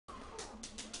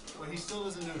But he still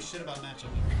doesn't know shit about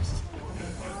matchup.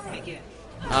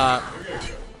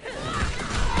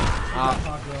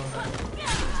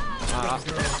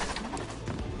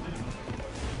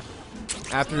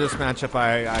 After this matchup,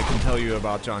 I can tell you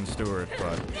about Jon Stewart,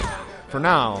 but for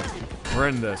now, we're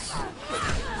in this.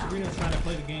 Reno's trying to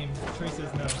play the game. Trey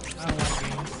says no. I don't like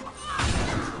games.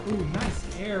 Ooh,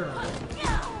 nice air.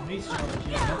 Mace charge,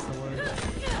 yeah, that's the word.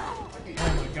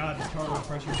 Oh my god, this cargo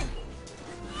pressure.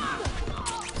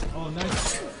 Oh,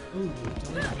 nice. Ooh,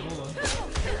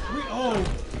 oh,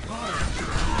 God.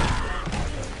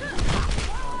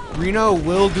 Reno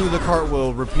will do the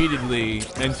cartwheel repeatedly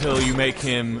until you make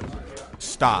him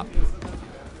stop.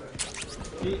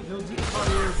 He'll do the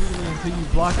cartwheel repeatedly until you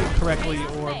block it correctly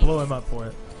or blow him up for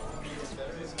it.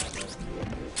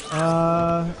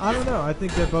 I don't know. I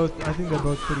think they're both pretty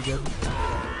good.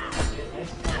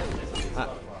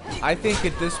 I think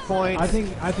at this point, I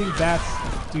think bats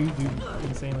do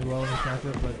insanely well in this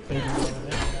matchup, but they do well in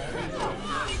it.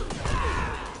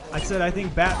 I said I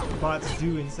think bots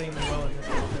do insanely well in this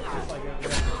matchup, just like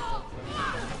every other.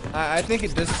 I think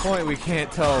at this point we can't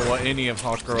tell what any of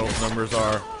Hawkgirl's numbers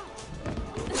are.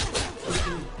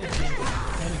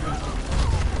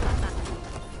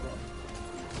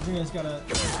 Reno's got a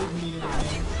big meter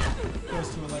again. Goes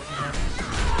to electric mark.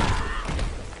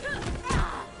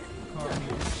 Car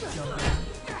meter. Jump in.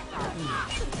 Ooh.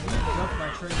 Jumped by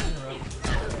Trey interrupt.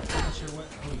 Not sure what.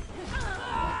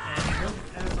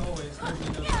 And as always, nobody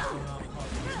knows what's going on with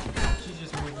Hawkgirl. She's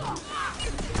just moving.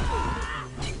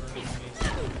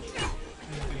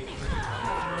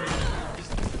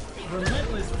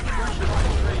 Relentless pressure by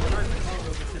Trey.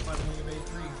 Hawkgirl gets hit by the Mega Bay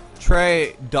 3.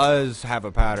 Trey does have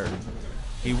a pattern.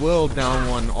 He will down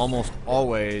one almost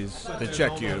always to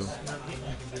check you.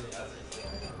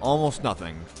 Almost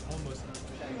nothing.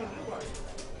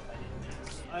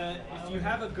 If you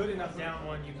have a good enough down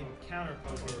one, you can counter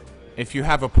poke it. If you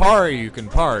have a parry, you can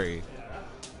parry.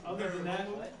 Other than that,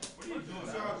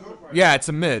 yeah, it's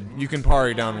a mid. You can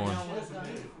parry down one.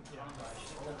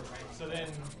 So then,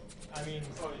 I mean,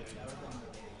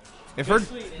 If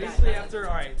basically after,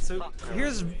 all right. So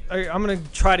I'm gonna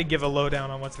try to give a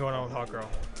lowdown on what's going on with Hawkgirl.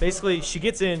 Basically, she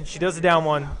gets in, she does a down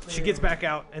one, she gets back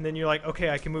out, and then you're like, okay,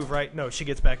 I can move right. No, she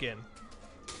gets back in.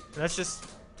 And that's just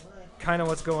kind of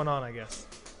what's going on, I guess.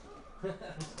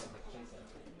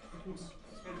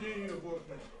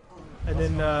 And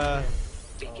then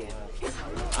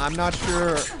I'm not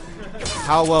sure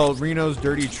how well Reno's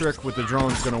dirty trick with the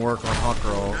drone is gonna work on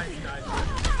Hawkgirl.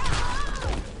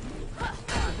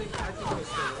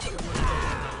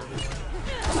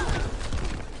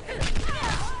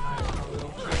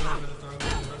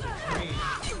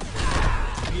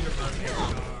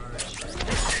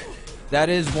 That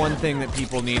is one thing that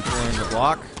people need to learn to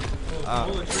block.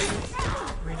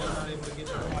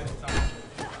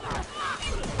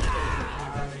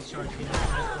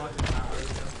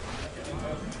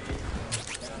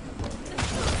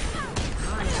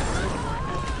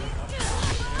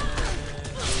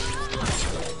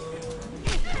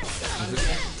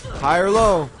 High or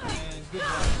low?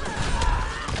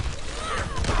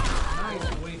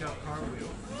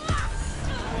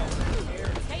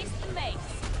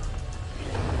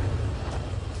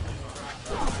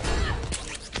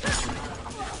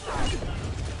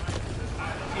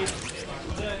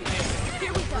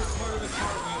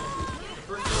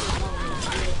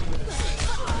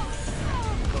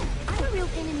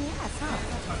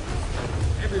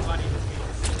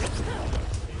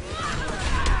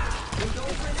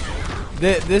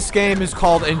 This game is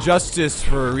called Injustice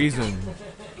for a reason.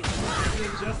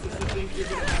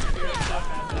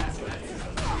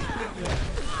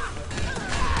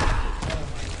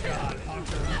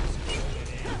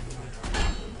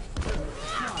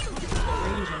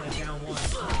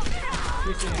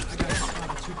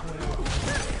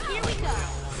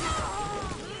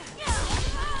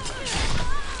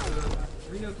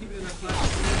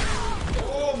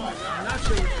 Oh my god! I'm not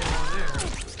sure what's going on there.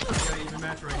 Got an even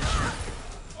match right now.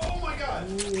 Oh my god!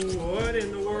 Ooh, what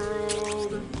in the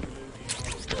world?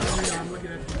 I'm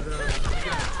looking at the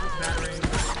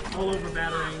batterings. All over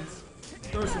batterings.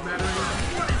 Throw some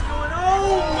batterings. What is going on?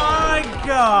 Oh my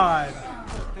god!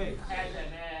 Hey.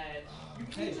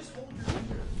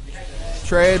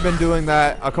 Trey had been doing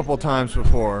that a couple times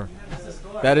before.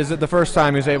 That is the first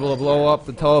time he's able to blow up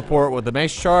the teleport with the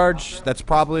mace charge. That's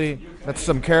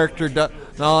some character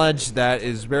knowledge that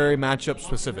is very matchup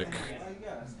specific.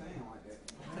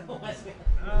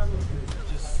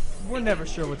 We're never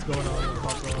sure what's going on with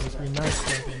Hawkgirl on the screen. Nice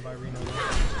champion by Reno.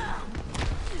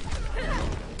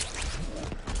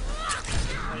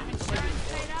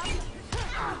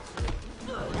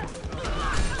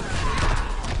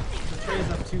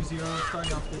 2-0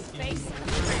 starting off this game.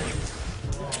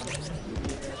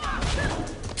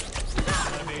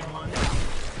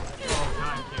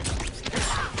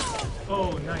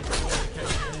 Oh, nice.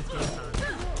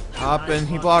 Up and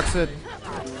he blocks it.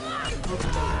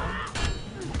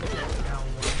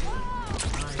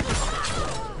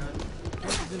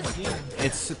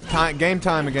 It's game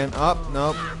time again. Up,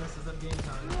 nope.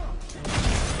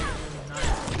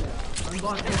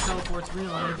 Unblocking teleports,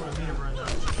 Reno unable to meter run.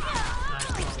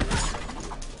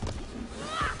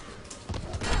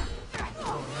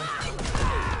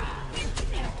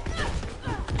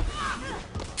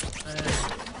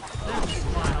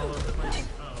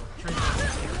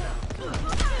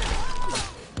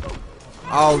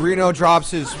 Oh, Reno drops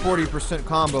his 40%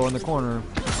 combo in the corner.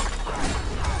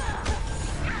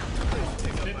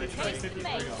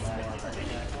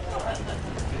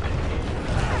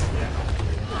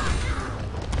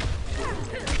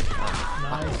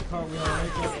 Nice cartwheel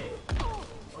right there.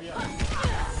 Oh yeah.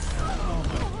 Oh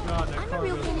my god, that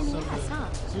cartwheel is so good.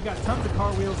 So we got tons of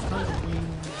cartwheels, tons of wing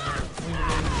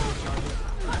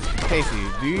Casey,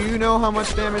 do you know how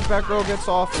much damage that girl gets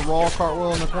off the raw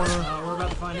cartwheel in the corner? we're about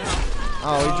to find out.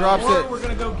 Oh, he drops it. We're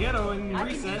gonna go ghetto and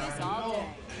reset.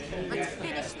 Let's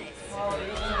finish this.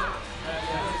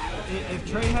 If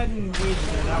Trey hadn't waited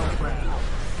there, that was rad.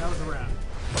 That was a wrap.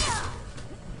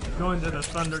 Going to the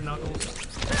Thunder Knuckles.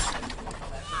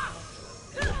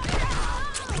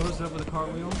 Close up with a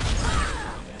cartwheel.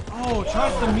 Oh,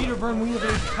 tries the meter burn wing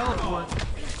evade teleport.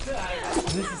 And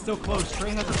this is still close.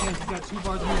 Trey has a chance. He's got 2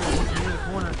 bars of meter near the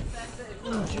corner.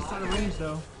 Ooh, just out of range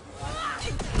though.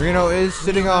 Reno is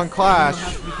sitting on Clash.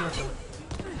 Has to be careful.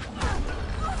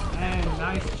 And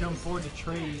nice jump forward to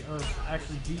Trey, or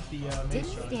actually beat the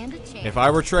mace shot. Stand a chance. If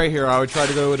I were Trey here, I would try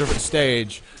to go to a different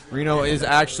stage. Reno is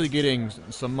actually getting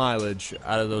some mileage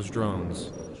out of those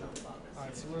drones.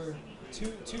 Alright, so we're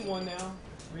 2-1 now.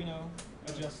 Reno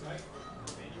adjusting.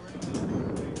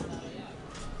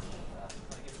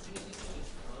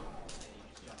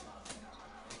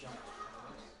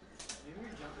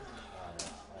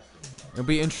 It'll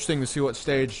be interesting to see what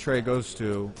stage Trey goes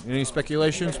to. Any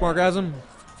speculation, Smargasm?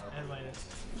 Atlantis.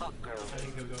 I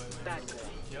think he'll go Atlantis.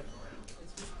 Yep.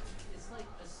 It's like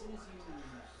as soon as you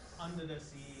under the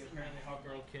sea, apparently Hawk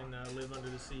Girl can live under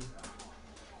the sea.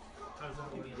 How does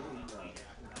that mean?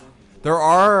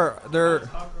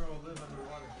 Hawk Girl will live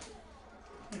underwater.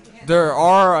 There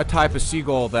are a type of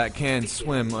seagull that can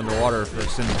swim underwater for an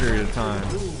extended period of time.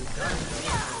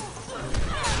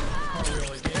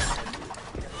 Cartwheel again.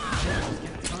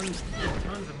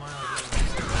 Tons of miles.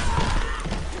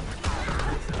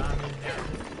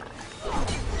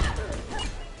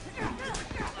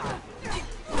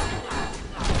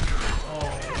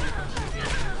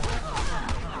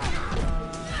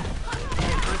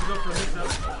 Let's go for a mix up.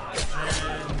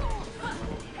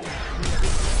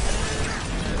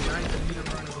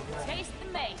 Taste the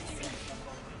mace.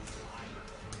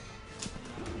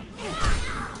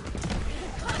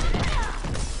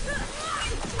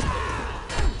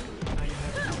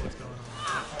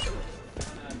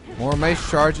 More mace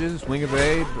charges, wing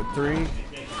evade with 3.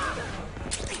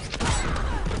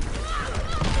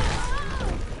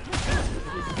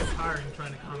 It's tiring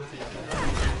trying to compensate.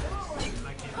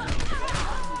 I can't.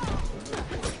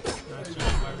 Nice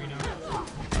job by Reno.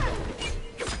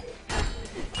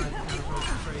 Tries to counterpoke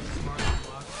Trey, smart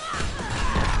block.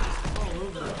 All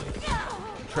over the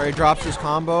place. Trey drops his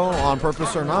combo on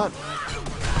purpose or not.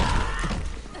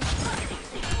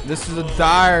 This is a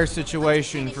dire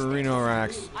situation for Reno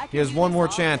Rax. He has one more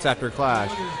chance after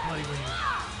Clash.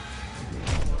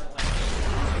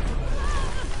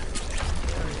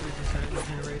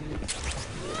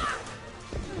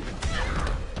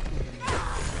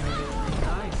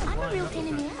 I'm a real pain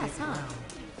in the ass, huh?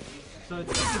 So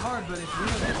it's pretty hard, but if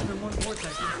Reno gets into one vortex,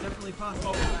 it's definitely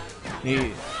possible.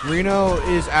 Reno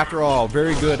is, after all,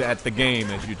 very good at the game,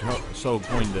 as you so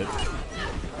coined it.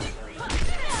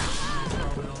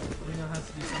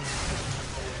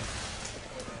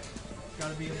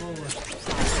 Gotta be a bowler.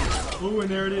 Ooh, and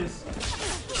there it is.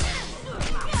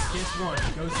 Chance 1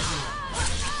 goes to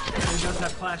Reno. He does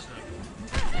have Clash though.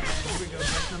 And here we go.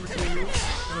 Next number 2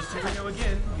 goes to Reno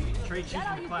again. Trey choosing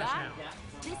to Clash now.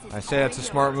 I say that's a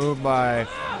smart move by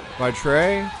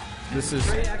Trey. This is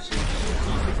Trey actually keeps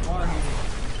his bar here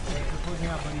for closing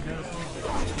out, but he does.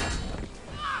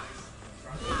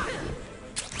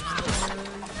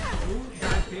 Ooh,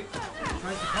 dive kick.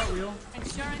 Tries the cartwheel.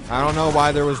 I don't know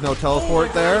why there was no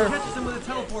teleport there. Catches him with a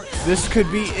teleport. This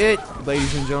could be it,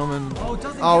 ladies and gentlemen.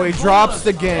 Oh, He drops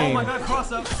the game. Oh my god,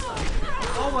 cross up.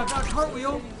 Oh my god,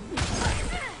 cartwheel.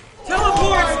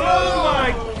 Teleport! Oh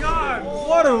my god,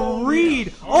 what What a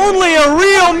read! Only a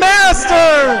real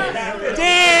master!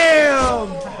 Damn!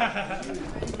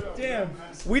 Damn.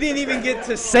 We didn't even get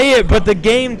to say it, but the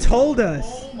game told us.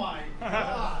 Oh my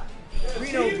god.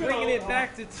 Reno bringing it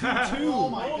back to 2-2. Oh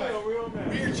my god.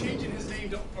 We are changing his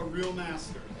name to a real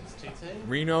master.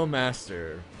 Reno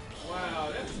Master.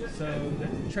 So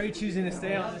Trey choosing to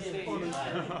stay on the stage.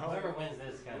 Whoever wins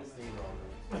this kind of steamroller.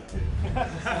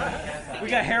 We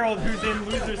got Harold, who's in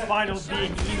losers finals,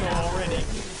 being emo already.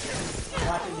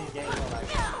 Watching these games, I'm like,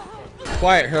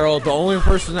 Quiet, Harold. The only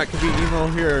person that can be emo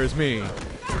here is me.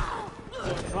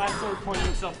 Glass sword pointing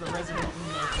himself the resident emo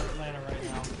for Atlanta right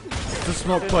now. It's a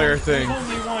smoke player thing. There's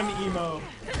only one emo.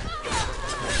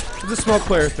 It's a smoke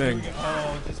player thing.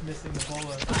 Oh, just missing the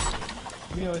bola.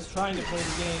 Reno is trying to play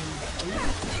the game.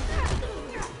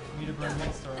 Meter burn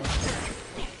monster.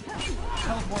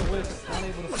 Teleport whiffs, not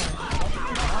able to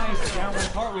find. Nice downward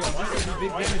cartwheel. This would be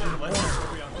big damage in the corner.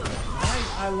 Nice.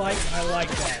 I like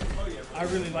that. I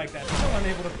really like that. Still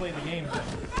unable to play the game though.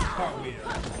 Cartwheel.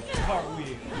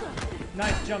 Cartwheel.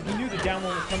 Nice jump. He knew the down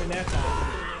one was coming that time.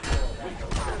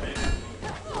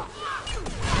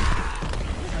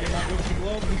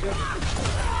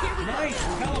 Nice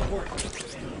teleport.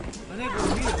 Unable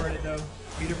to meter burn it though.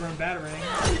 Meter burn battering.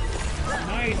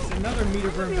 Nice, another meter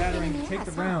burn battering to take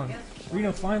the round.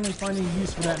 Reno finally finding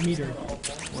use for that meter.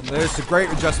 Well, there's a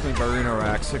great adjustment by Reno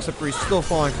Rax, except for he's still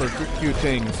falling for a few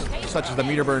things, such as the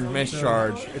meter burn mace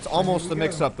charge. It's almost a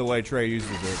mix-up the way Trey uses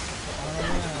it.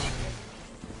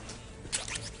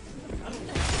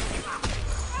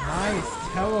 Nice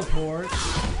teleport.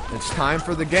 It's time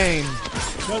for the game.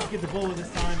 Does get the bullet this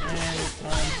time, and it's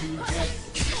time to get.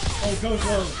 Oh, goes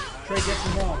low. Trey gets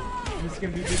him off. And it's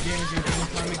going to be big damage in game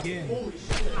time again.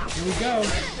 Here we go.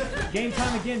 Game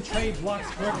time again. Trey blocks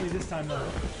correctly this time, though.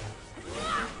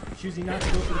 Choosing not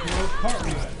to go for the blow.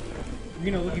 Cartwheel.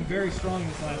 Reno looking very strong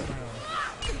this last round.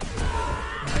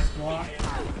 Nice block.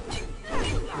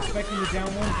 Expecting the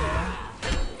down one there.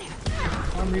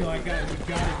 I'm real. We got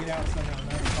to get out somehow.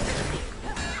 Nice teleport.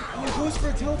 Oh, it goes for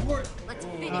a teleport. Let's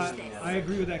finish this. I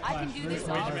agree with that clash. I can do Very this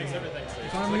smart. all day.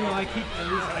 If I'm real, I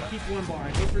keep one bar.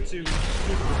 I go for two.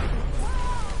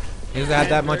 He doesn't have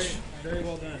that much. Very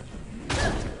well done.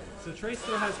 So Trey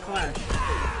still has clash.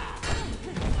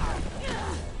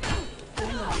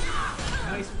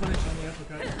 Nice punish on the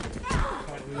uppercut.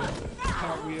 Cartwheel.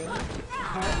 Cartwheel.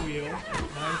 Cartwheel.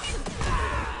 Nice.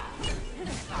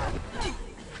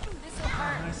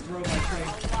 Nice throw by Trey.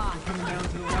 We're coming down to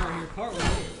the wire here.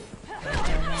 Cartwheel. Nice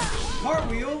down one.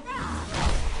 Cartwheel.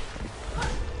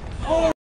 Oh!